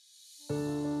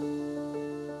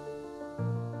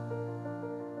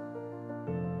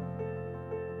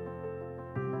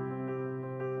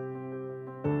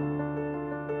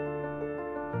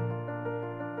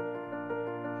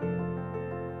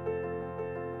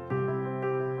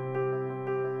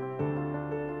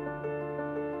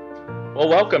Well,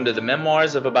 welcome to the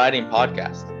Memoirs of Abiding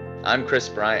podcast. I'm Chris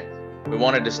Bryant. We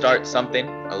wanted to start something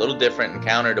a little different and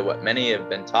counter to what many have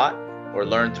been taught or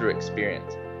learned through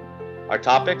experience. Our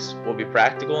topics will be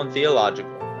practical and theological,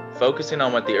 focusing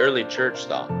on what the early church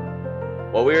saw.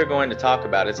 What we are going to talk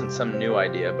about isn't some new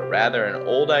idea, but rather an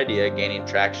old idea gaining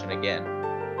traction again.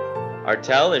 Our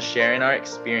tell is sharing our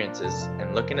experiences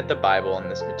and looking at the Bible in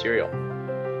this material.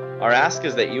 Our ask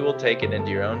is that you will take it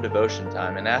into your own devotion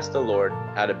time and ask the Lord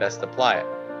how to best apply it.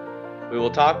 We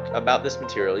will talk about this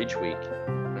material each week,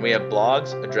 and we have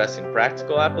blogs addressing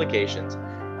practical applications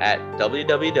at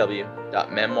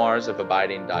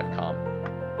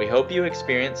www.memoirsofabiding.com. We hope you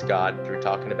experience God through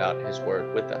talking about His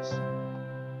Word with us.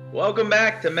 Welcome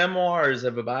back to Memoirs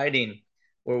of Abiding,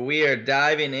 where we are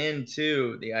diving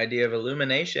into the idea of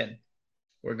illumination.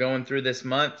 We're going through this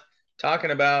month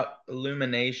talking about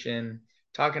illumination,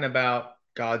 talking about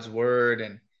God's Word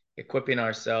and equipping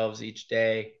ourselves each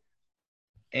day.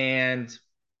 And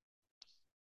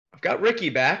I've got Ricky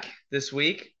back this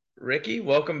week. Ricky,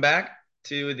 welcome back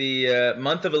to the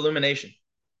month of illumination.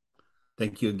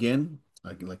 Thank you again.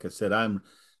 Like I said, I'm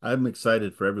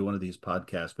excited for every one of these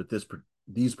podcasts, but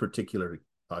these particular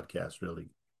podcasts really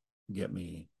get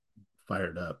me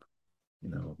fired up.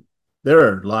 There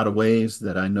are a lot of ways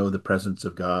that I know the presence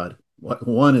of God.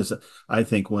 One is, I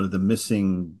think, one of the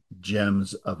missing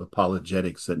gems of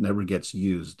apologetics that never gets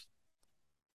used.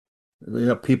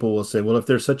 People will say, well, if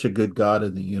there's such a good God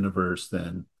in the universe,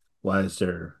 then why is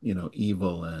there,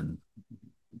 evil and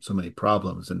so many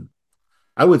problems? And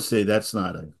I would say that's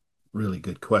not a really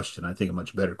good question. I think a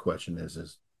much better question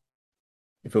is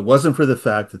if it wasn't for the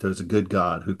fact that there's a good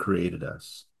God who created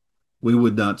us, we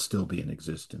would not still be in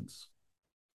existence.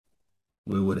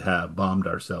 We would have bombed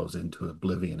ourselves into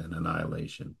oblivion and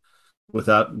annihilation.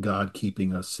 Without God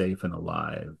keeping us safe and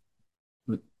alive,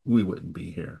 we wouldn't be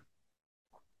here.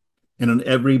 And in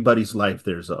everybody's life,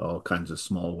 there's all kinds of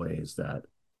small ways that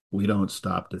we don't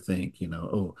stop to think,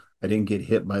 oh, I didn't get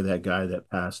hit by that guy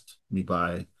that passed me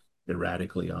by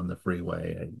erratically on the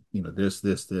freeway.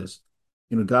 This.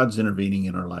 God's intervening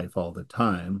in our life all the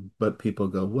time, but people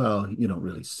go, well, you don't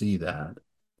really see that.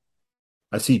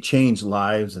 I see changed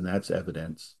lives, and that's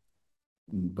evidence.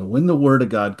 But when the word of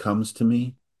God comes to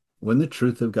me, when the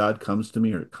truth of God comes to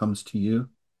me or it comes to you,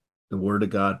 the word of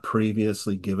God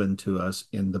previously given to us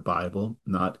in the Bible,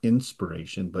 not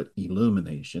inspiration, but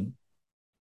illumination,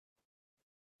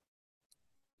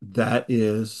 that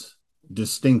is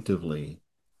distinctively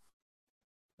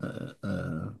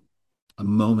a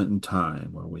moment in time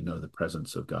where we know the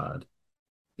presence of God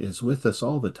is with us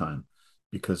all the time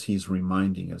because he's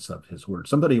reminding us of his word.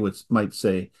 Somebody might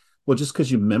say, well, just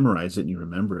because you memorize it and you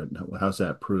remember it, how's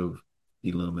that prove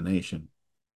illumination?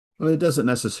 Well, it doesn't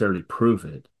necessarily prove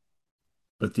it,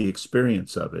 but the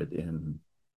experience of it in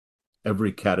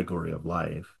every category of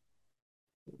life,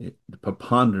 the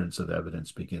preponderance of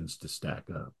evidence begins to stack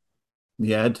up.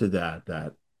 You add to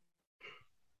that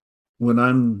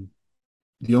when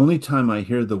the only time I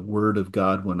hear the word of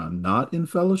God when I'm not in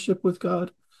fellowship with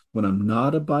God, when I'm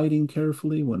not abiding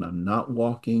carefully, when I'm not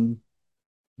walking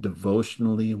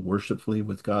devotionally, worshipfully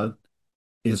with God,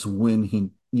 is when he,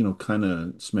 kind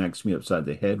of smacks me upside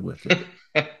the head with it,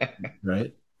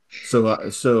 right?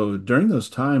 So during those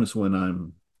times when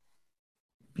I'm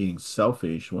being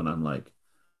selfish, when I'm like,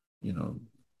 you know,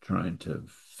 trying to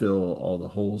fill all the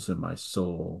holes in my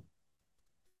soul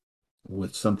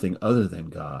with something other than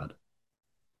God,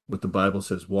 what the Bible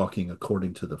says, walking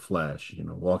according to the flesh,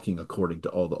 walking according to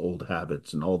all the old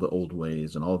habits and all the old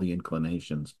ways and all the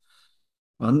inclinations.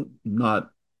 I'm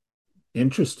not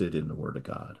interested in the Word of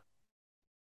God.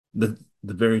 The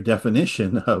very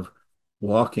definition of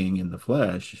walking in the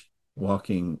flesh,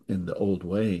 walking in the old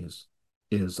ways,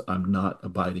 is I'm not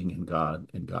abiding in God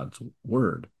and God's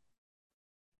Word.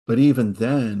 But even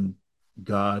then,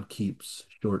 God keeps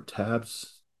short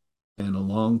tabs, and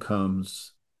along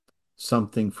comes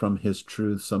something from his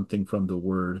truth, something from the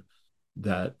word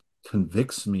that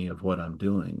convicts me of what I'm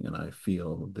doing. And I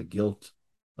feel the guilt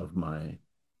of my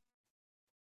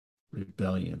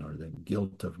rebellion or the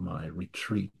guilt of my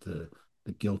retreat, the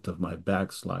guilt of my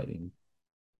backsliding.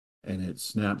 And it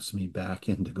snaps me back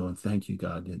into going, thank you,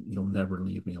 God. You'll never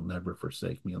leave me. You'll never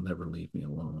forsake me. You'll never leave me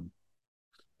alone.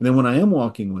 And then when I am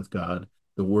walking with God,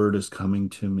 the word is coming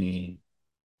to me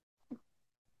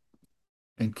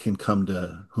and can come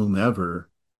to whomever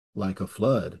like a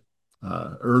flood.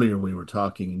 Earlier, we were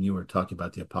talking, and you were talking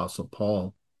about the Apostle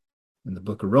Paul in the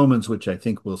book of Romans, which I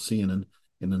think we'll see in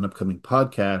an upcoming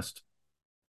podcast.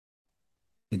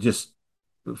 It just,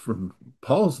 from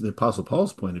the Apostle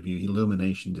Paul's point of view,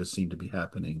 illumination just seemed to be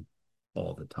happening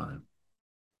all the time.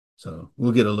 So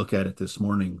we'll get a look at it this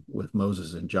morning with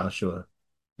Moses and Joshua.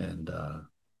 And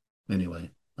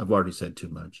anyway, I've already said too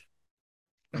much.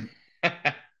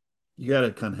 You got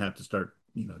to kind of have to start,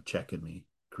 checking me,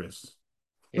 Chris.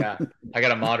 Yeah, I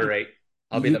gotta moderate.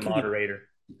 I'll be You the can't moderator.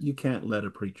 you can't let a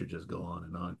preacher just go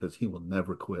on because he will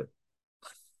never quit.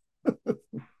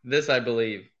 This I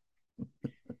believe.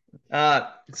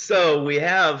 So we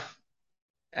have,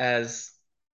 as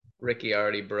Ricky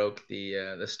already broke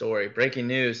the story. Breaking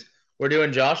news: we're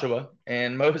doing Joshua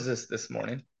and Moses this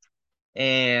morning,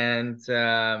 and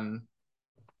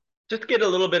just get a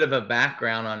little bit of a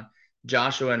background on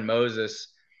Joshua and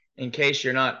Moses, in case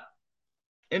you're not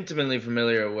intimately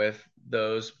familiar with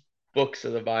those books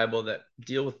of the Bible that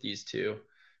deal with these two.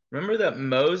 Remember that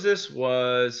Moses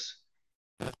was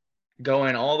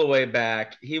going all the way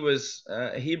back. He was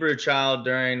a Hebrew child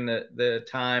during the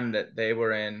time that they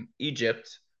were in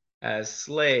Egypt as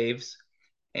slaves,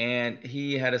 and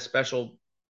he had a special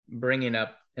bringing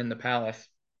up in the palace.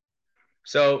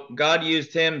 So God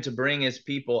used him to bring his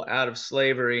people out of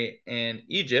slavery in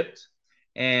Egypt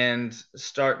and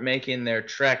start making their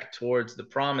trek towards the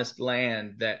promised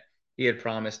land that he had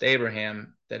promised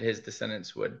Abraham that his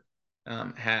descendants would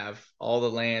have. All the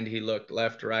land he looked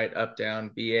left, right, up,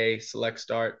 down, BA, select,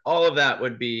 start, all of that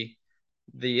would be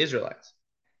the Israelites.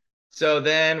 So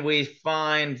then we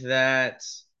find that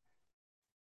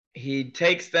he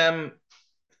takes them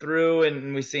through,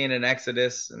 and we see in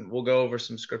Exodus, and we'll go over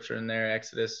some scripture in there,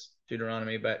 Exodus,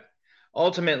 Deuteronomy, but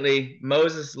ultimately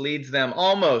Moses leads them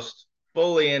almost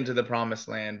fully into the promised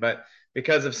land, but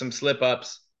because of some slip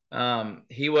ups,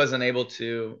 he wasn't able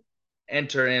to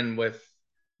enter in with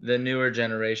the newer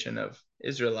generation of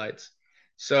Israelites.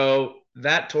 So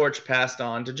that torch passed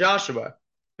on to Joshua,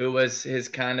 who was his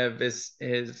kind of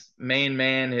his main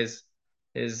man, his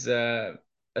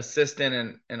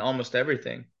assistant, and almost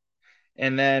everything.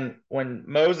 And then when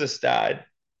Moses died,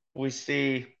 we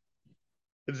see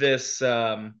this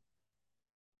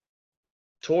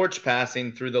torch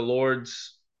passing through the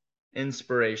Lord's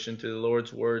inspiration, through the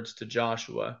Lord's words to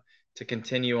Joshua to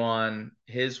continue on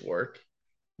his work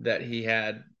that he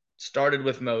had started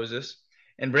with Moses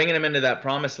and bringing him into that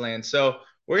promised land. So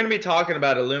we're going to be talking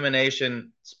about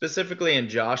illumination specifically in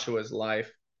Joshua's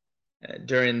life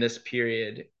during this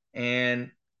period,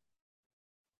 and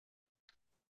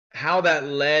how that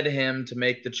led him to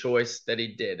make the choice that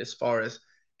he did as far as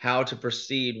how to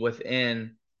proceed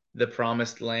within the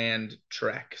promised land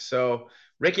trek. So,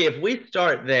 Ricky, if we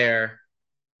start there,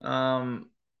 I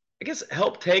guess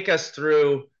help take us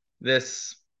through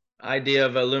this idea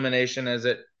of illumination as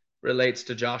it relates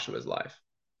to Joshua's life.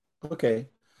 Okay.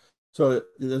 So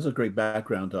there's a great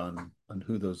background on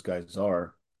who those guys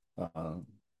are. Uh,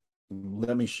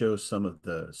 Let me show some of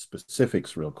the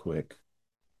specifics real quick.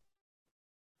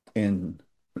 And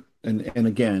and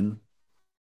again,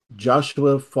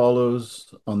 Joshua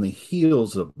follows on the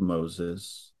heels of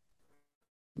Moses,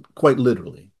 quite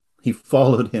literally. He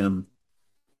followed him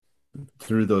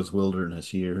through those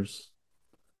wilderness years,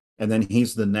 and then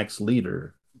he's the next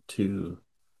leader to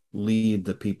lead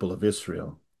the people of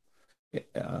Israel.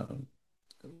 Uh,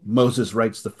 Moses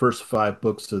writes the first five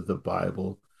books of the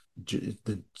Bible.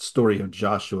 The story of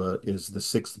Joshua is the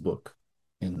sixth book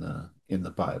in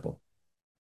the Bible.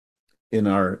 In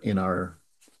our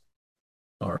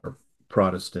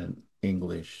Protestant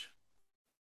English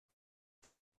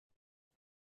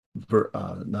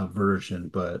not version,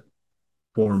 but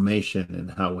formation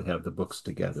and how we have the books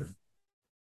together.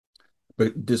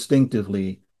 But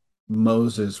distinctively,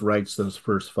 Moses writes those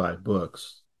first five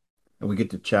books, and we get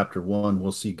to chapter 1.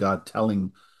 We'll see God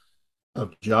telling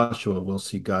of Joshua. We'll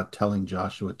see God telling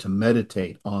Joshua to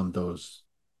meditate on those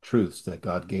truths that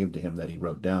God gave to him that he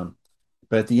wrote down.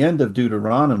 But at the end of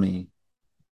Deuteronomy,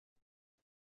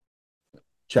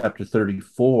 chapter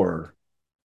 34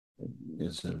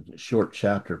 is a short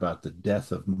chapter about the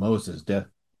death of Moses.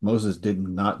 Moses did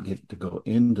not get to go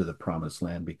into the promised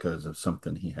land because of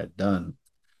something he had done.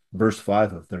 Verse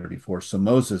 5 of 34. So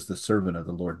Moses, the servant of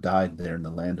the Lord, died there in the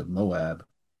land of Moab,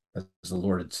 as the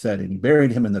Lord had said, and he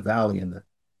buried him in the valley in the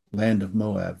land of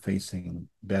Moab, facing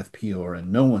Beth Peor,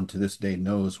 and no one to this day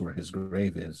knows where his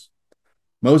grave is.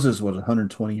 Moses was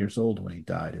 120 years old when he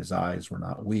died. His eyes were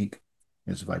not weak,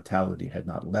 his vitality had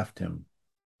not left him.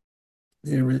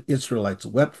 The Israelites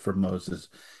wept for Moses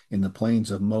in the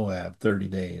plains of Moab 30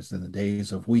 days, and the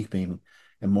days of weeping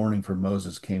and mourning for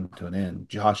Moses came to an end.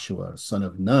 Joshua, son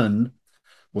of Nun,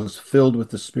 was filled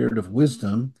with the spirit of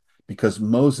wisdom because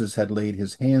Moses had laid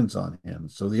his hands on him.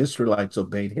 So the Israelites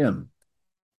obeyed him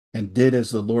and did as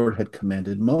the Lord had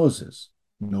commanded Moses.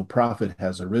 No prophet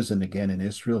has arisen again in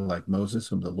Israel like Moses,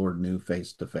 whom the Lord knew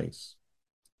face to face.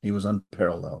 He was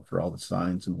unparalleled for all the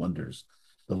signs and wonders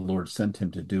the Lord sent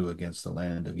him to do against the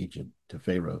land of Egypt, to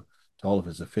Pharaoh, to all of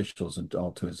his officials, and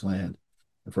all to his land,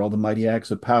 and for all the mighty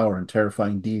acts of power and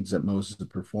terrifying deeds that Moses had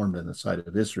performed in the sight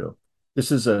of Israel.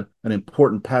 This is an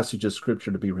important passage of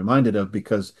scripture to be reminded of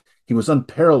because he was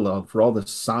unparalleled for all the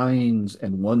signs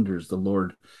and wonders the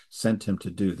Lord sent him to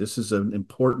do. This is an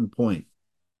important point.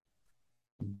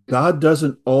 God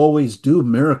doesn't always do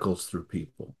miracles through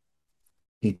people.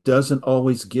 He doesn't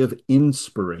always give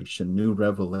inspiration, new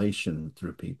revelation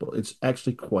through people. It's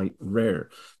actually quite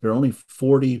rare. There are only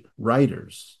 40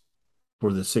 writers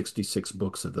for the 66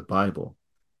 books of the Bible.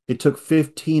 It took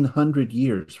 1,500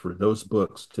 years for those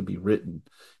books to be written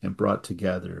and brought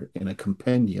together in a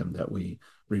compendium that we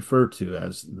refer to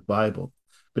as the Bible.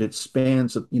 But it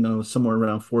spans, somewhere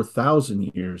around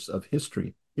 4,000 years of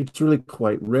history. It's really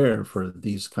quite rare for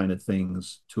these kind of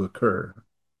things to occur.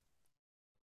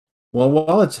 Well,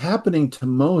 while it's happening to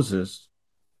Moses,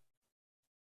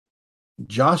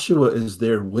 Joshua is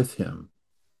there with him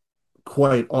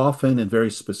quite often and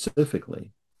very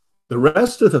specifically. The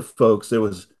rest of the folks, there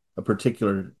was a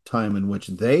particular time in which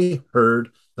they heard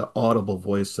the audible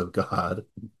voice of God,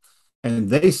 and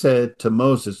they said to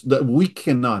Moses that we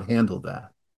cannot handle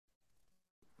that.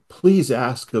 Please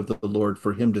ask of the Lord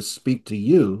for him to speak to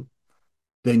you.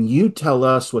 Then you tell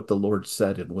us what the Lord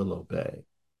said and we'll obey.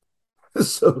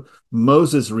 So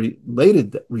Moses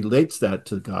relates that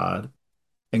to God,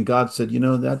 and God said,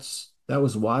 that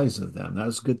was wise of them. That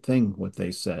was a good thing what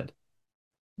they said.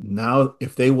 Now,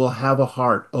 if they will have a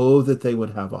heart, oh, that they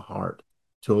would have a heart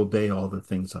to obey all the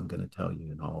things I'm going to tell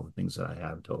you and all the things that I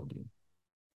have told you.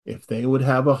 If they would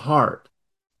have a heart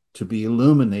to be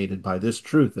illuminated by this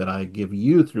truth that I give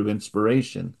you through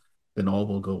inspiration, then all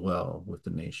will go well with the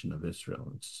nation of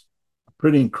Israel. It's a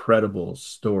pretty incredible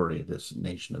story, this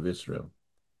nation of Israel.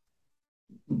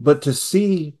 But to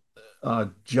see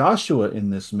Joshua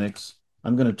in this mix,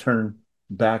 I'm going to turn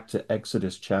back to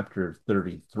Exodus chapter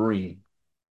 33.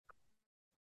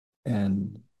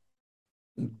 And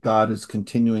God is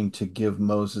continuing to give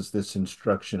Moses this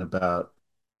instruction about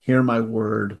hear my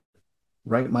word,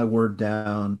 write my word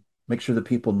down, make sure that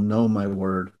people know my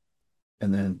word.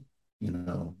 And then,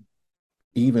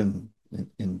 even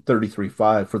in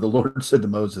 33:5, for the Lord said to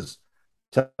Moses,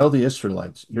 tell the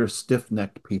Israelites, you're a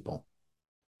stiff-necked people.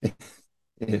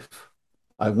 If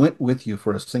I went with you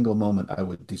for a single moment, I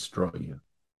would destroy you.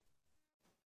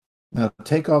 Now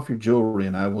take off your jewelry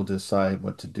and I will decide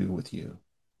what to do with you.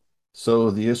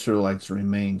 So the Israelites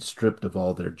remained stripped of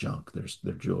all their junk,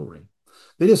 their jewelry.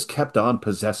 They just kept on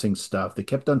possessing stuff. They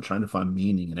kept on trying to find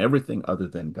meaning in everything other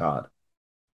than God.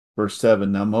 Verse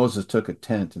 7, now Moses took a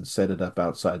tent and set it up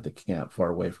outside the camp, far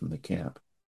away from the camp.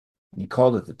 And he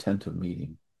called it the tent of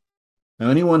meeting. Now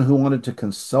anyone who wanted to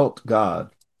consult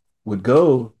God would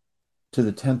go to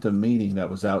the tent of meeting that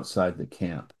was outside the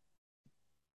camp.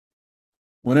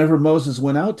 Whenever Moses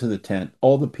went out to the tent,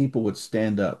 all the people would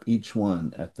stand up, each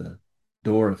one at the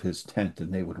door of his tent,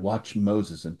 and they would watch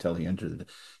Moses until he entered it.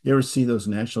 You ever see those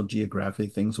National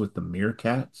Geographic things with the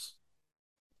meerkats?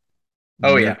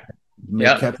 Oh, yeah.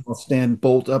 Meerkats will stand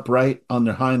bolt upright on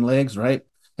their hind legs, right?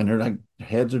 And their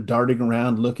heads are darting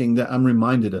around looking. I'm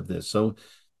reminded of this. So,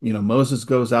 Moses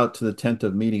goes out to the tent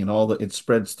of meeting and it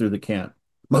spreads through the camp.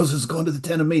 Moses is going to the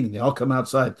tent of meeting. They all come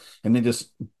outside and they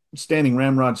just standing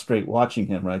ramrod straight watching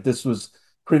him, right? This was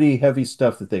pretty heavy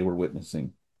stuff that they were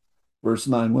witnessing. Verse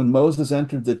 9, when Moses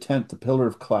entered the tent, the pillar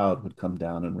of cloud would come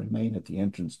down and remain at the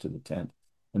entrance to the tent,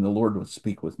 and the Lord would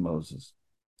speak with Moses.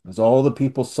 As all the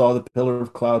people saw the pillar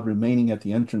of cloud remaining at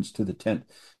the entrance to the tent,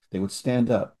 they would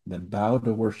stand up, then bow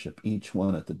to worship, each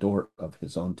one at the door of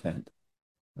his own tent.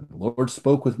 And the Lord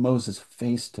spoke with Moses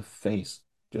face to face,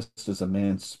 just as a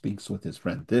man speaks with his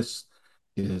friend. This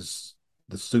is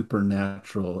the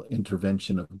supernatural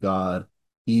intervention of God,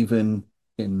 even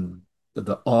in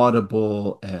the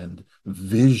audible and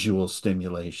visual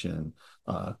stimulation,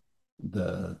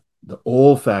 the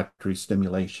olfactory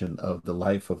stimulation of the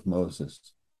life of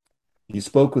Moses. He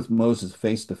spoke with Moses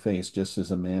face to face, just as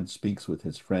a man speaks with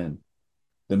his friend.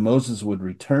 Then Moses would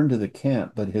return to the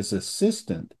camp, but his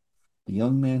assistant, the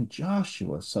young man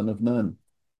Joshua, son of Nun,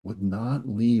 would not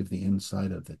leave the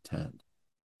inside of the tent.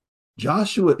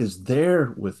 Joshua is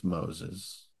there with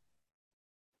Moses.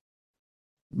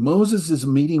 Moses is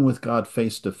meeting with God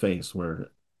face to face,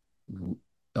 where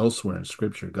elsewhere in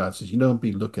Scripture, God says, you don't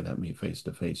be looking at me face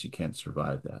to face. You can't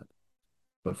survive that.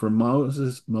 But for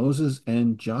Moses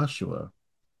and Joshua,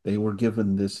 they were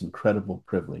given this incredible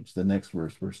privilege. The next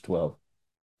verse, verse 12.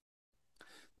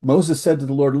 Moses said to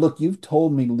the Lord, "Look, you've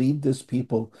told me, lead this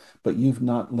people, but you've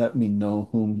not let me know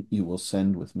whom you will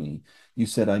send with me. You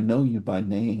said, I know you by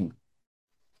name,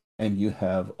 and you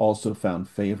have also found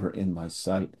favor in my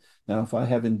sight. Now, if I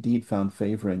have indeed found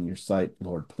favor in your sight,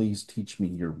 Lord, please teach me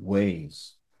your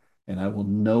ways, and I will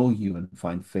know you and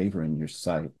find favor in your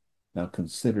sight. Now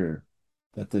consider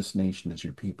that this nation is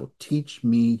your people. Teach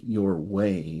me your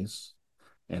ways,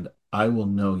 and I will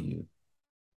know you.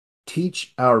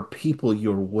 Teach our people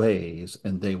your ways,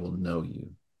 and they will know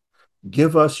you.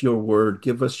 Give us your word,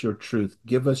 give us your truth,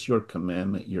 give us your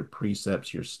commandment, your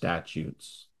precepts, your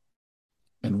statutes,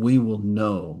 and we will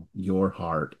know your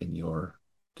heart and your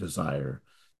desire,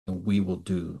 and we will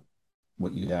do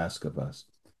what you ask of us."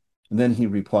 And then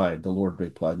the Lord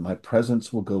replied, "My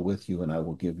presence will go with you, and I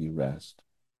will give you rest."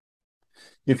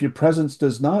 "If your presence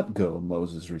does not go,"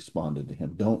 Moses responded to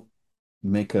him, "don't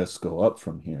make us go up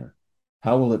from here.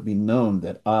 How will it be known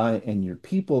that I and your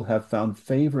people have found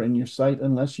favor in your sight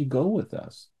unless you go with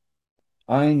us?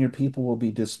 I and your people will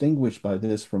be distinguished by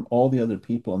this from all the other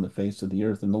people on the face of the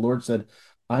earth." And the Lord said,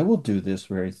 "I will do this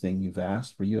very thing you've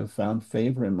asked, for you have found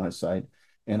favor in my sight,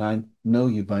 and I know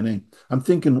you by name." I'm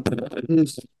thinking, what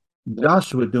is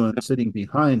Joshua doing sitting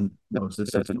behind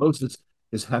Moses as Moses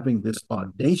is having this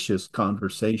audacious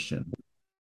conversation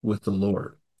with the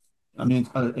Lord? I mean,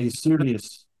 a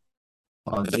serious,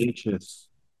 audacious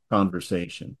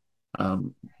conversation.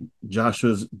 Um,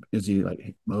 Joshua's, is he like,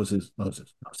 "Hey, Moses,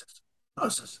 Moses, Moses,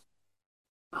 Moses,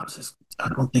 Moses, I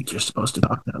don't think you're supposed to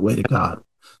talk that way to God."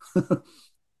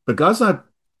 But God's not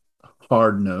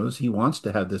hard nosed. He wants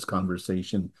to have this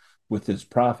conversation with his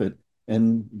prophet.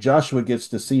 And Joshua gets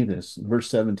to see this. Verse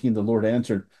 17, the Lord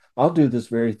answered, "I'll do this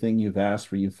very thing you've asked,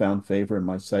 for you found favor in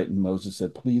my sight." And Moses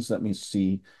said, "Please let me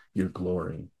see your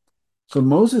glory." So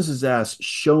Moses is asked,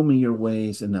 "Show me your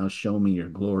ways, and now show me your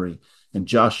glory." And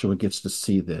Joshua gets to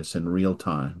see this in real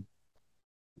time.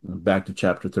 Back to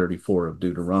chapter 34 of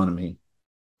Deuteronomy.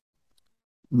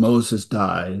 Moses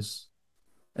dies,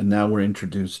 and now we're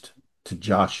introduced to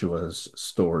Joshua's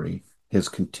story, his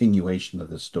continuation of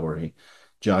the story.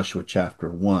 Joshua chapter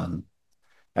 1.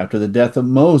 After the death of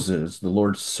Moses, the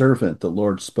Lord's servant, the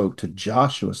Lord spoke to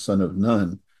Joshua, son of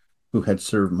Nun, who had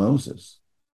served Moses.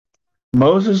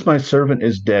 "Moses, my servant,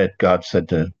 is dead," God said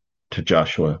to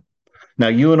Joshua. "Now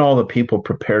you and all the people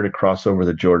prepare to cross over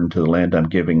the Jordan to the land I'm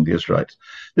giving the Israelites."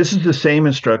 This is the same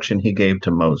instruction he gave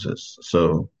to Moses.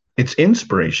 So it's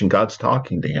inspiration. God's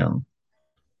talking to him,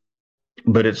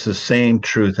 but it's the same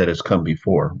truth that has come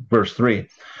before. Verse 3,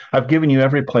 "I've given you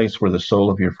every place where the sole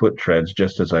of your foot treads,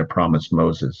 just as I promised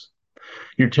Moses.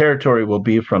 Your territory will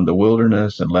be from the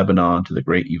wilderness and Lebanon to the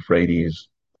great Euphrates,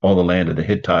 all the land of the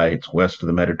Hittites, west of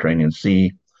the Mediterranean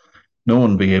Sea. No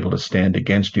one will be able to stand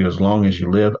against you as long as you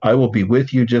live. I will be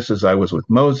with you just as I was with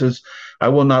Moses. I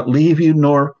will not leave you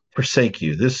nor forsake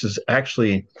you." This is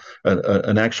actually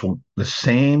the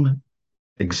same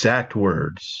exact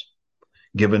words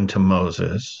given to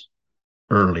Moses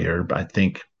earlier. I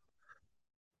think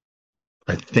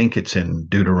it's in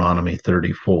Deuteronomy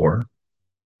 34.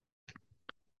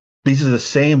 These are the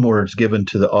same words given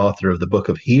to the author of the book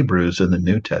of Hebrews in the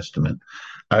New Testament.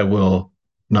 "I will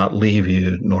not leave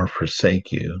you nor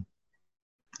forsake you."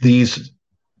 These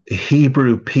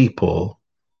Hebrew people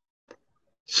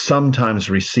sometimes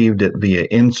received it via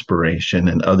inspiration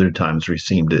and other times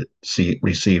received it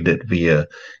via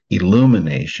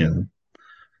illumination.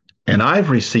 And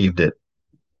I've received it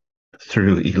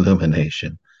through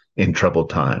illumination in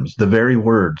troubled times. The very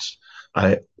words,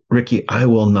 Ricky, "I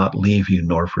will not leave you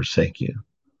nor forsake you."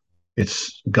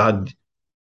 It's God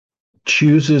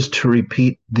chooses to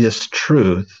repeat this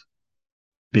truth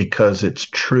because it's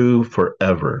true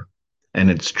forever.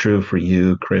 And it's true for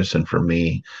you, Chris, and for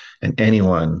me, and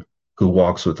anyone who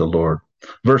walks with the Lord.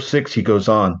 Verse 6, he goes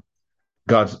on,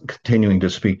 God's continuing to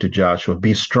speak to Joshua,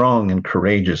 "Be strong and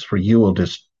courageous, for you will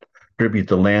distribute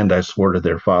the land I swore to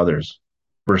their fathers."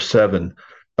 Verse 7,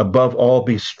 "Above all,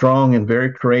 be strong and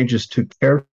very courageous to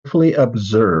carefully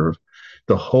observe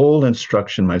the whole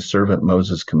instruction my servant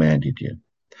Moses commanded you.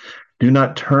 Do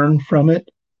not turn from it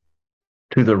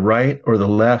to the right or the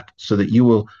left, so that you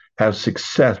will have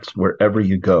success wherever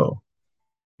you go.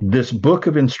 This book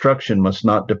of instruction must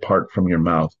not depart from your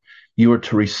mouth. You are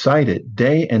to recite it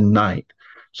day and night,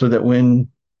 so that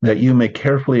you may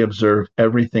carefully observe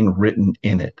everything written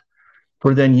in it.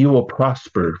 For then you will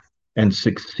prosper and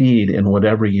succeed in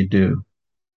whatever you do.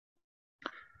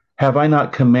 Have I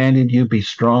not commanded you, be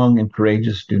strong and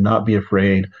courageous? Do not be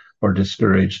afraid or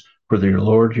discouraged, for your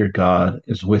Lord your God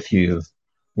is with you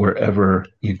wherever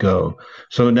you go."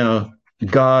 So now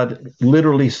God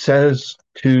literally says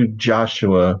to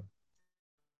Joshua,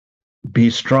 Be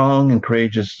strong and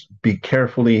courageous. Be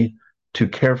carefully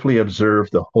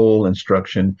observe the whole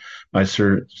instruction my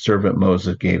servant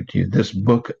Moses gave to you. This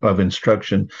book of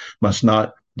instruction must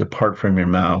not depart from your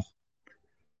mouth.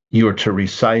 You are to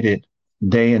recite it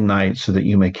day and night so that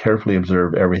you may carefully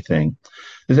observe everything.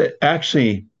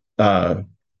 Actually,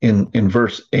 in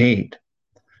verse 8,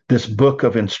 this book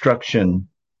of instruction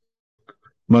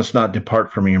must not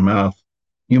depart from your mouth.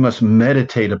 You must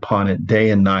meditate upon it day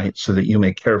and night so that you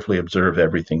may carefully observe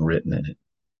everything written in it.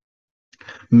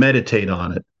 Meditate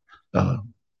on it, uh,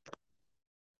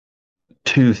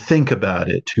 to think about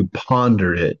it, to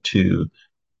ponder it, to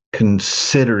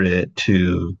consider it,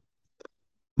 to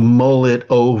mull it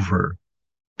over,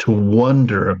 to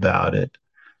wonder about it,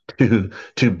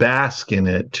 to bask in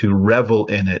it, to revel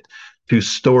in it, to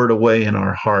store it away in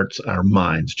our hearts, our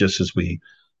minds, just as we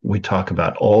talk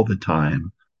about all the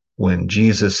time. When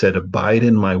Jesus said, "Abide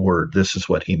in my word," this is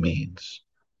what he means.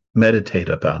 Meditate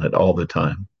upon it all the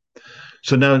time.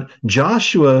 So now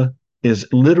Joshua is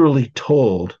literally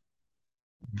told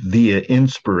via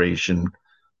inspiration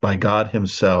by God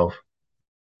himself,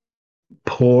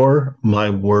 pour my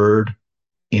word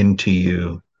into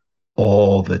you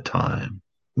all the time,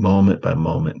 moment by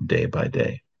moment, day by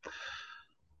day.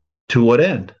 To what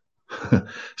end?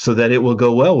 So that it will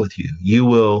go well with you. You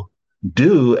will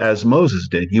do as Moses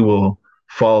did. You will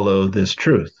follow this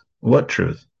truth. What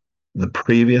truth? The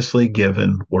previously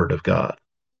given word of God.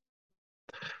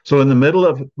 So in the middle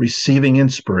of receiving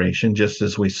inspiration, just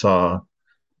as we saw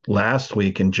last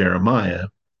week in Jeremiah,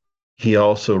 he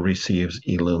also receives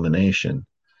illumination.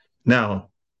 Now,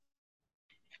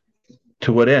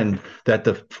 to what end? That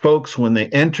the folks, when they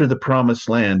enter the promised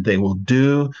land, they will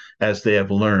do as they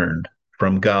have learned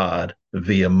from God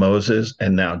via Moses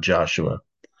and now Joshua.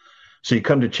 So you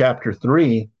come to chapter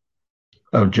 3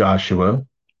 of Joshua,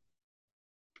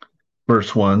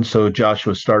 verse 1. So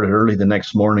Joshua started early the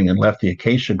next morning and left the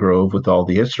acacia grove with all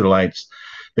the Israelites.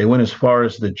 They went as far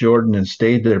as the Jordan and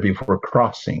stayed there before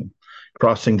crossing.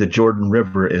 Crossing the Jordan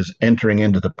River is entering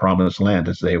into the promised land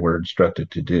as they were instructed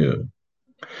to do.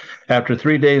 After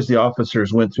 3 days, the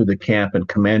officers went through the camp and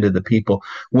commanded the people,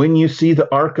 "When you see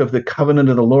the ark of the covenant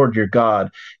of the Lord your God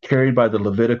carried by the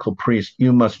Levitical priest,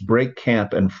 you must break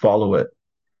camp and follow it.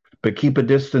 But keep a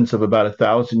distance of about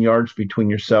 1,000 yards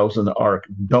between yourselves and the ark.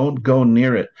 Don't go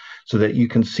near it so that you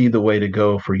can see the way to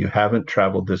go, for you haven't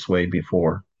traveled this way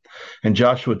before." And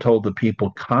Joshua told the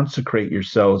people, "Consecrate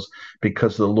yourselves,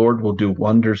 because the Lord will do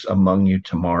wonders among you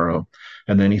tomorrow."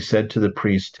 And then he said to the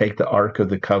priests, "Take the ark of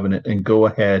the covenant and go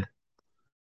ahead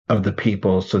of the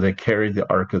people." So they carried the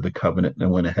ark of the covenant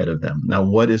and went ahead of them. Now,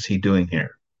 what is he doing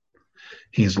here?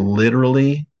 He's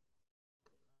literally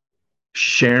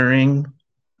sharing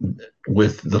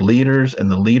with the leaders, and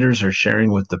the leaders are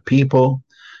sharing with the people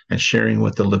and sharing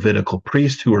with the Levitical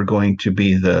priests who are going to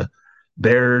be the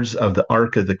bearers of the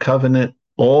ark of the covenant.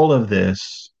 All of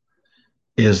this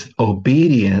is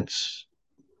obedience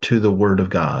to the word of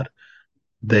God.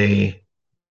 Their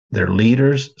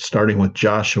leaders, starting with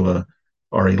Joshua,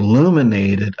 are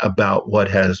illuminated about what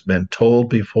has been told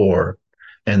before,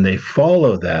 and they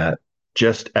follow that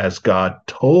just as God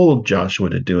told Joshua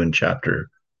to do in chapter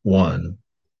 1.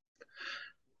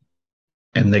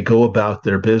 And they go about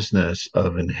their business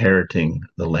of inheriting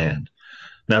the land.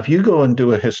 Now, if you go and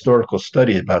do a historical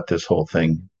study about this whole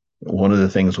thing, one of the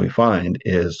things we find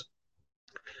is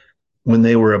when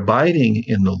they were abiding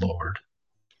in the Lord,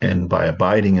 and by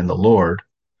abiding in the Lord,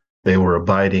 they were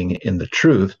abiding in the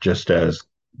truth, just as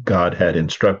God had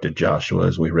instructed Joshua,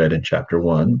 as we read in chapter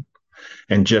 1,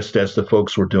 and just as the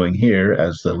folks were doing here,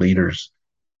 as the leaders,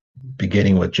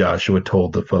 beginning with Joshua,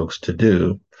 told the folks to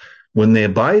do. When they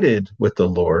abided with the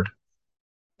Lord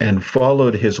and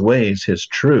followed his ways, his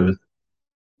truth,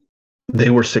 they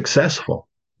were successful.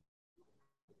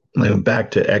 They went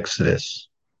back to Exodus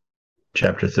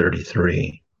chapter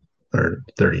 33 or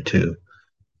 32,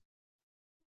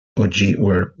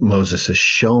 where Moses says,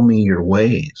 "Show me your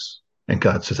ways." And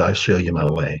God says, "I'll show you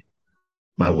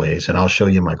my ways, and I'll show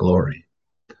you my glory."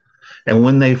 And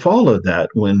when they followed that,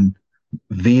 when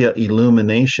via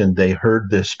illumination they heard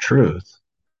this truth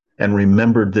and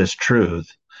remembered this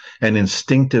truth and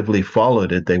instinctively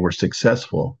followed it, they were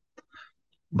successful.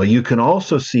 But you can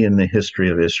also see in the history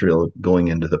of Israel going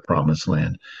into the promised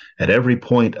land, at every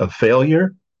point of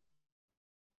failure,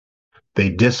 they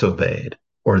disobeyed,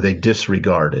 or they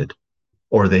disregarded,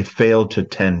 or they failed to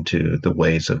tend to the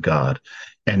ways of God,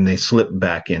 and they slipped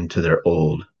back into their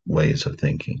old ways of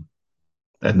thinking.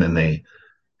 And then they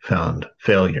found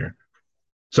failure.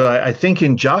 So I think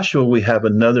in Joshua, we have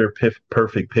another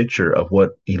perfect picture of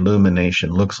what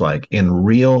illumination looks like in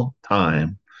real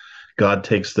time. God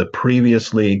takes the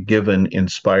previously given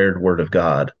inspired word of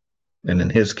God, and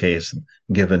in his case,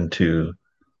 given to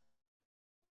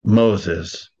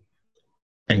Moses,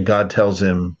 and God tells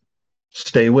him,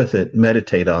 stay with it,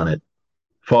 meditate on it,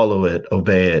 follow it,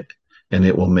 obey it, and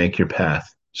it will make your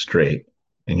path straight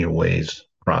and your ways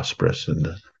prosperous, and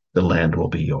the land will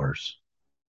be yours.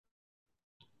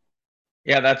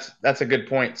 Yeah, that's a good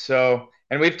point. So,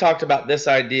 and we've talked about this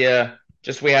idea,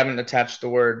 just we haven't attached the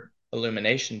word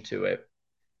illumination to it.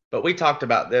 But we talked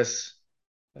about this,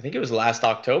 I think it was last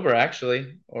October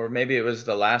actually, or maybe it was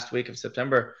the last week of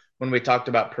September when we talked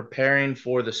about preparing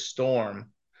for the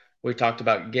storm. We talked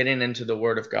about getting into the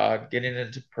Word of God, getting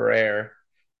into prayer,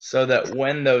 so that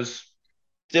when those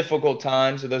difficult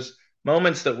times or those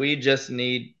moments that we just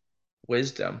need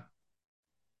wisdom,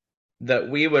 that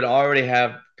we would already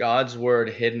have God's word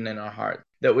hidden in our heart,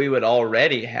 that we would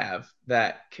already have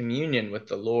that communion with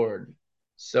the Lord,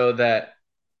 so that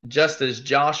just as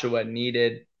Joshua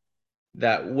needed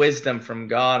that wisdom from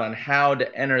God on how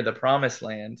to enter the promised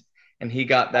land, and he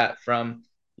got that from,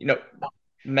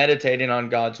 meditating on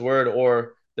God's word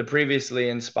or the previously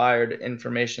inspired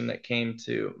information that came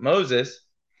to Moses,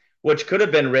 which could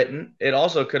have been written. It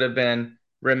also could have been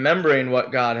remembering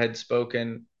what God had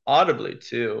spoken audibly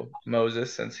to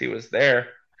Moses since he was there.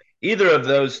 Either of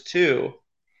those two,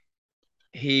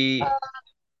 he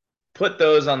put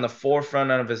those on the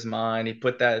forefront of his mind. He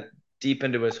put that deep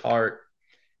into his heart.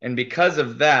 And because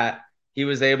of that, he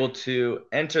was able to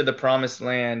enter the promised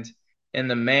land in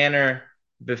the manner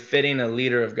befitting a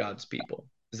leader of God's people.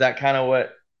 Is that kind of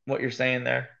what you're saying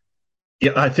there?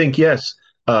 Yeah, I think yes.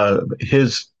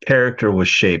 His character was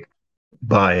shaped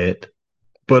by it,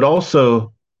 but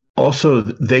also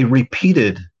they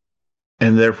repeated,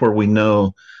 and therefore we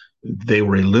know they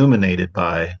were illuminated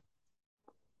by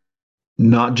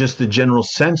not just the general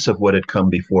sense of what had come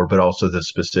before, but also the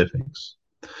specifics.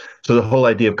 So the whole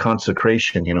idea of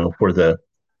consecration, for the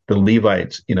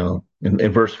Levites,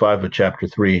 in verse 5 of chapter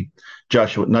 3,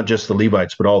 Joshua, not just the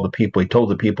Levites, but all the people, he told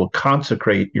the people,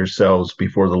 consecrate yourselves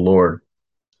before the Lord,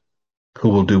 who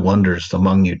will do wonders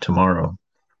among you tomorrow.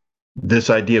 This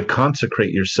idea of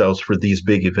consecrate yourselves for these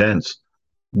big events,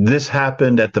 this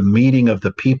happened at the meeting of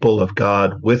the people of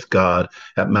God with God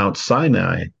at Mount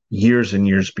Sinai years and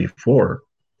years before.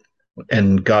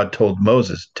 And God told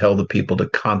Moses, tell the people to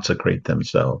consecrate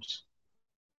themselves.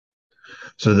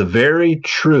 So the very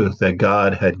truth that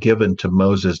God had given to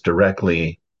Moses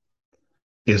directly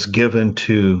is given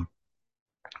to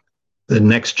the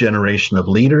next generation of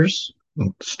leaders,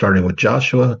 starting with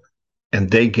Joshua, and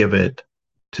they give it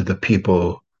to the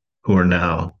people who are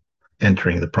now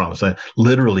entering the promised land,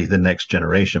 literally the next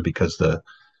generation, because the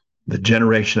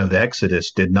generation of the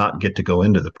Exodus did not get to go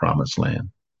into the promised land.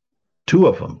 Two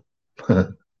of them,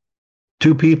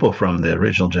 two people from the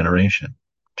original generation,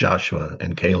 Joshua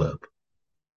and Caleb,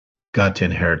 got to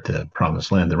inherit the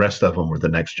promised land. The rest of them were the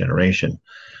next generation.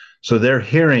 So they're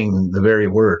hearing the very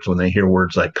words when they hear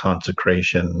words like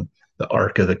consecration, the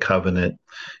Ark of the Covenant.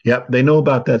 Yep, they know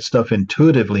about that stuff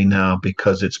intuitively now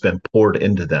because it's been poured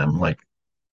into them, like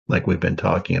we've been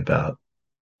talking about.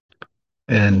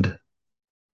 And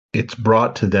it's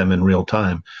brought to them in real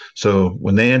time. So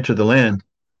when they enter the land,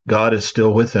 God is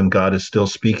still with them. God is still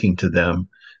speaking to them.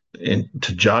 And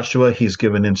to Joshua, he's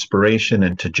given inspiration,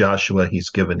 and to Joshua, he's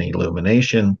given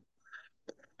illumination.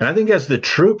 And I think as the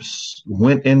troops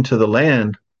went into the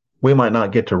land, we might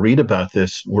not get to read about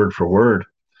this word for word,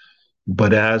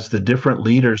 but as the different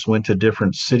leaders went to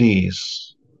different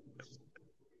cities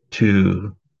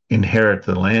to inherit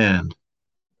the land,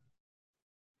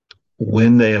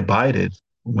 when they abided,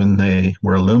 when they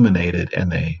were illuminated and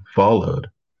they followed,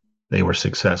 they were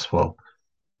successful.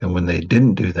 And when they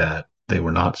didn't do that, they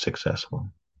were not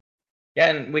successful.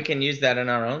 Yeah, and we can use that in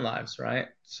our own lives, right?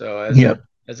 So Yep.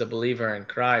 as a believer in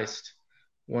Christ,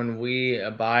 when we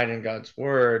abide in God's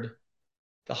word,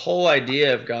 the whole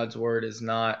idea of God's word is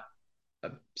not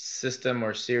a system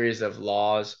or series of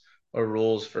laws or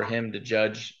rules for him to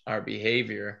judge our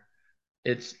behavior.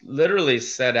 It's literally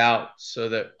set out so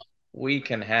that we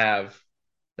can have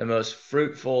the most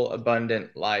fruitful,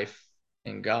 abundant life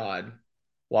in God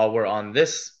while we're on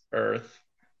this earth,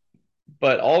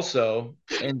 but also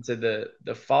into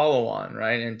the follow on,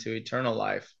 right? Into eternal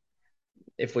life.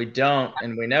 If we don't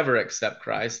and we never accept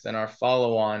Christ, then our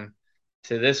follow on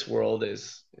to this world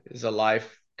is a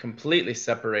life completely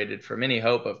separated from any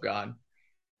hope of God.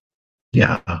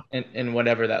 Yeah. And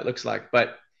whatever that looks like.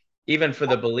 But even for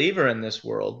the believer in this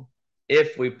world,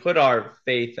 if we put our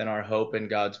faith and our hope in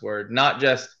God's word, not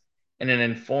just in an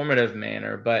informative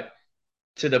manner, but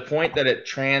to the point that it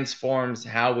transforms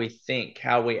how we think,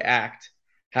 how we act,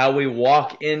 how we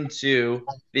walk into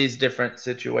these different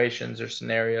situations or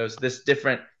scenarios, this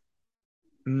different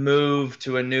move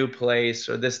to a new place,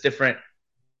 or this different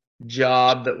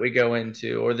job that we go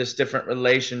into, or this different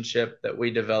relationship that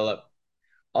we develop.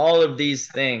 All of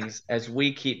these things, as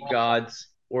we keep God's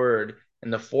word in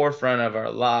the forefront of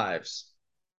our lives,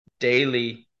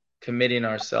 daily committing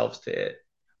ourselves to it,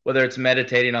 whether it's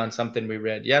meditating on something we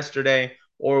read yesterday,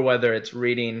 or whether it's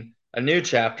reading a new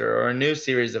chapter or a new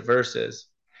series of verses,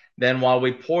 then while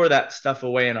we pour that stuff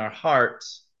away in our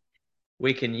hearts,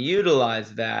 we can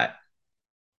utilize that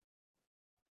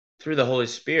through the Holy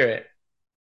Spirit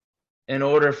in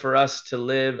order for us to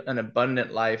live an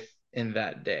abundant life in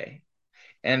that day.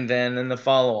 And then in the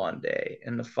follow on day,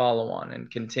 and the follow on, and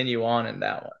continue on in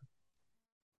that one.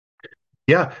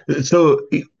 Yeah. So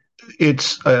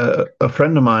it's a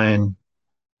friend of mine,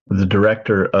 the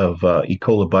director of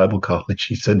Ecola Bible College.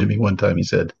 He said to me one time, he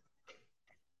said,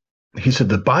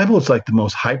 the Bible is like the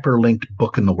most hyperlinked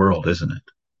book in the world, isn't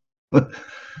it?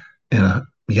 And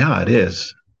yeah, it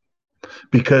is.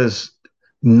 Because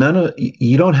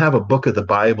you don't have a book of the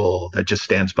Bible that just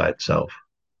stands by itself.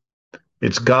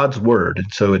 It's God's word.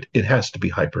 And so it has to be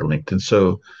hyperlinked. And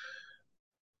so,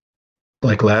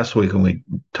 like last week when we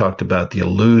talked about the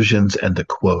allusions and the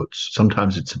quotes,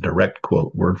 sometimes it's a direct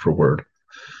quote, word for word.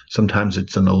 Sometimes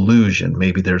it's an allusion.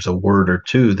 Maybe there's a word or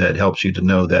two that helps you to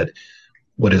know that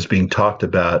what is being talked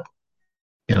about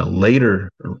in a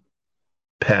later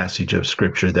passage of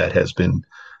scripture that has been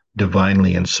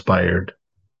divinely inspired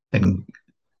and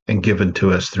given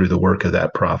to us through the work of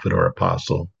that prophet or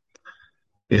apostle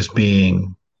is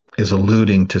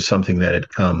alluding to something that had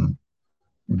come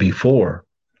before.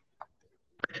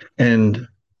 And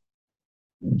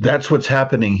that's what's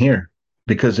happening here.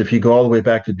 Because if you go all the way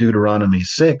back to Deuteronomy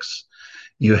 6,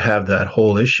 you have that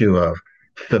whole issue of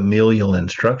familial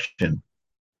instruction.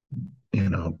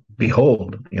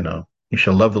 Behold, you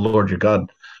shall love the Lord your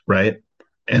God, right?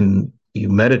 And you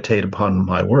meditate upon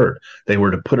my word. They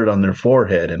were to put it on their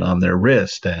forehead and on their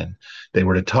wrist, and they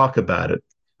were to talk about it,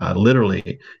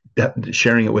 literally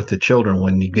sharing it with the children.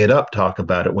 When you get up, talk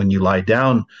about it. When you lie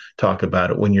down, talk about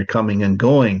it. When you're coming and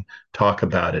going, talk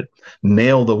about it.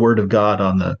 Nail the word of God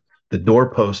on the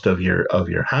doorpost of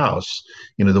your house.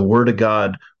 The word of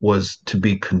God was to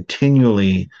be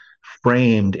continually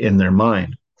framed in their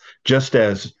mind, just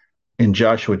as in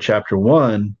Joshua chapter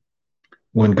 1,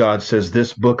 when God says,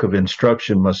 this book of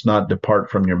instruction must not depart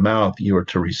from your mouth, you are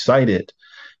to recite it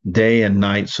day and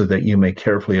night so that you may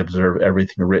carefully observe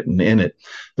everything written in it.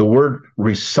 The word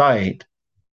recite,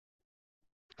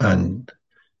 and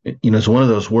is one of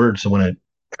those words, when it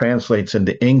translates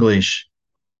into English,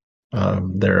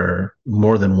 there are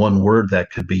more than one word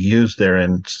that could be used there,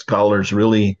 and scholars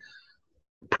really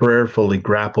prayerfully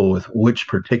grapple with which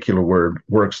particular word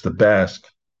works the best.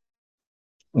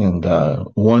 And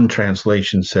one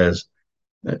translation says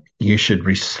you should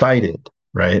recite it,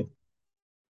 right?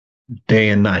 Day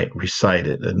and night, recite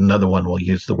it. Another one will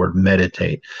use the word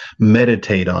meditate.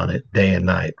 Meditate on it day and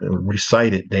night.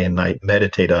 Recite it day and night.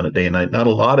 Meditate on it day and night. Not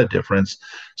a lot of difference,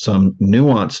 some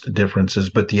nuanced differences,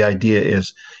 but the idea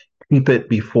is keep it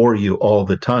before you all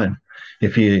the time.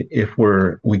 If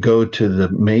we go to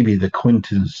maybe the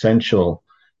quintessential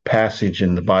passage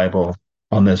in the Bible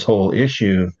on this whole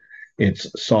issue, it's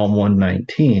Psalm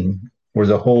 119, where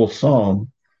the whole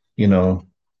psalm, the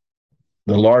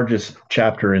largest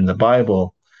chapter in the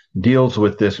Bible, deals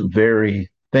with this very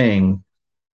thing.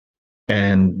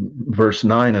 And verse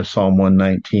 9 of Psalm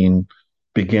 119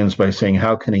 begins by saying,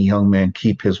 how can a young man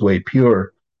keep his way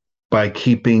pure? By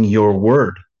keeping your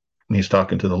word. And he's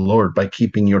talking to the Lord, by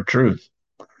keeping your truth.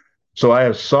 So I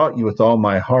have sought you with all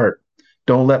my heart.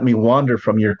 Don't let me wander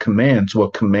from your commands. Well,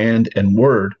 command and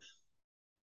word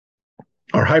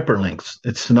are hyperlinks.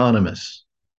 It's synonymous.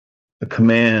 A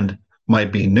command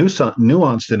might be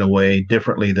nuanced in a way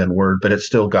differently than word, but it's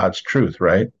still God's truth,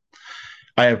 right?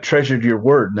 I have treasured your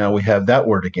word. Now we have that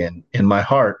word again in my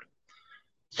heart,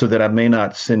 so that I may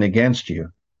not sin against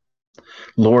you.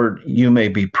 Lord, you may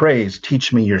be praised.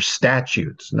 Teach me your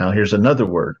statutes. Now here's another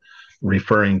word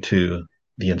referring to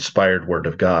the inspired word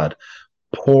of God.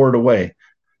 Poured away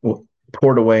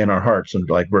in our hearts. And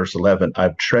like verse 11,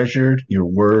 I've treasured your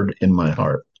word in my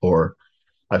heart, or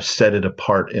I've set it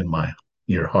apart in my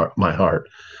heart.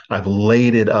 I've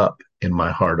laid it up in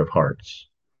my heart of hearts.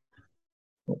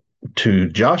 To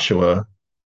Joshua,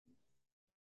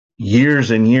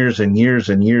 years and years and years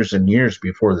and years and years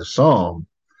before the psalm,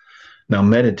 now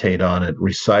meditate on it,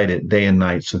 recite it day and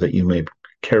night so that you may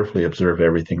carefully observe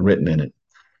everything written in it.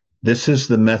 This is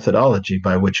the methodology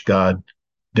by which God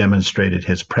demonstrated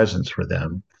his presence for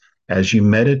them. As you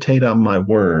meditate on my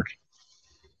word,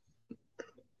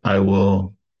 I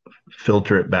will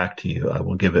filter it back to you. I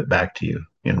will give it back to you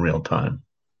in real time.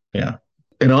 Yeah.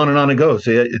 And on it goes.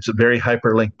 It's a very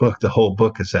hyperlinked book. The whole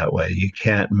book is that way. You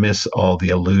can't miss all the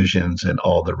allusions and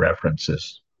all the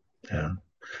references. Yeah.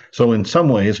 So in some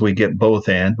ways, we get both,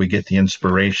 and we get the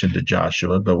inspiration to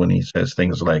Joshua. But when he says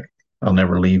things like, I'll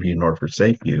never leave you nor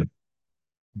forsake you,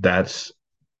 that's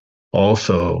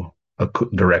also a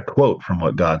direct quote from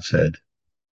what God said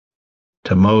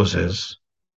to Moses,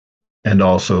 and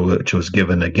also which was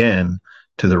given again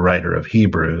to the writer of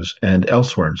Hebrews and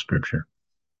elsewhere in Scripture.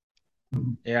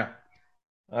 Yeah,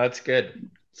 that's good.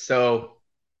 So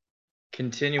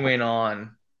continuing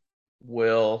on,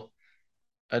 we'll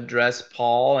address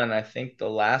Paul, and I think the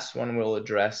last one we'll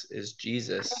address is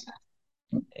Jesus,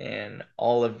 and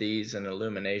all of these in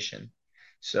illumination.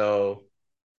 So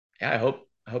yeah, I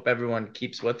hope everyone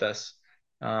keeps with us.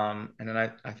 And then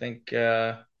I think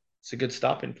it's a good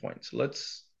stopping point. So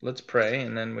let's pray,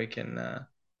 and then we can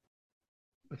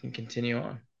continue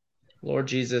on. Lord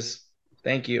Jesus,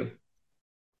 thank you.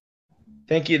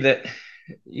 Thank you that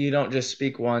you don't just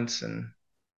speak once and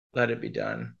let it be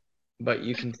done, but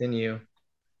you continue.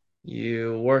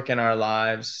 You work in our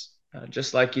lives,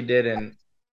 just like you did in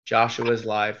Joshua's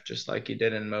life, just like you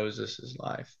did in Moses's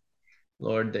life.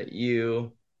 Lord, that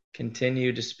you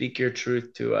continue to speak your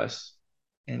truth to us,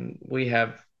 and we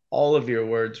have all of your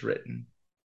words written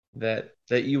that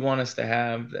you want us to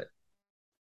have, that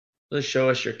really show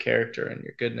us your character and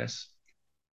your goodness.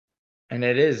 And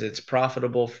it's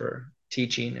profitable for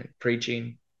teaching and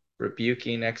preaching,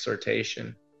 rebuking,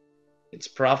 exhortation. It's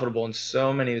profitable in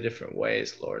so many different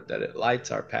ways, Lord, that it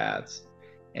lights our paths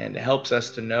and helps us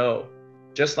to know,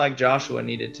 just like Joshua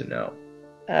needed to know,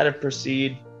 how to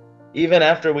proceed even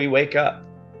after we wake up.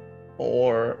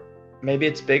 Or maybe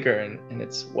it's bigger, and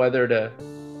it's whether to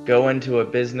go into a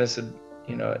business,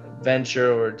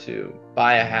 venture, or to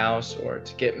buy a house, or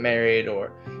to get married,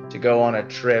 or to go on a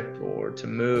trip, or to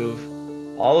move.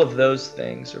 All of those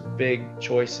things are big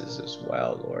choices as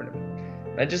well, Lord.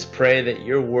 And I just pray that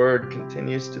your word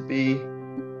continues to be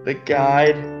the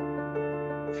guide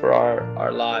for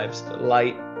our lives, the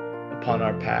light upon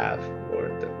our path,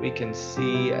 Lord, that we can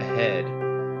see ahead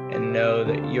and know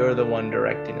that you're the one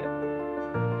directing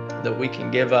it, that we can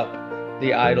give up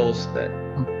the idols that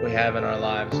we have in our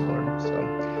lives, Lord.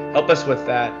 So help us with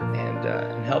that,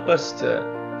 and help us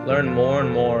to learn more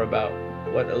and more about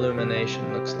what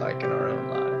illumination looks like in our own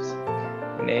lives.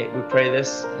 We pray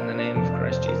this in the name of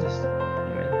Christ Jesus.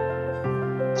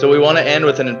 Amen. So we want to end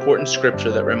with an important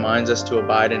scripture that reminds us to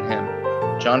abide in him.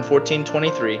 John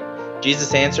 14:23,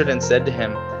 Jesus answered and said to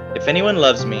him, "If anyone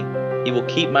loves me, he will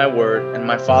keep my word, and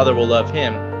my Father will love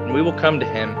him, and we will come to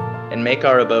him and make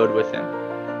our abode with him."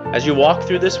 As you walk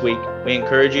through this week, we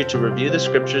encourage you to review the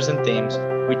scriptures and themes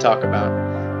we talk about,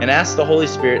 and ask the Holy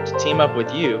Spirit to team up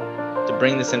with you to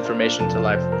bring this information to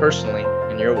life personally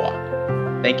in your walk.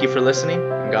 Thank you for listening,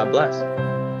 and God bless.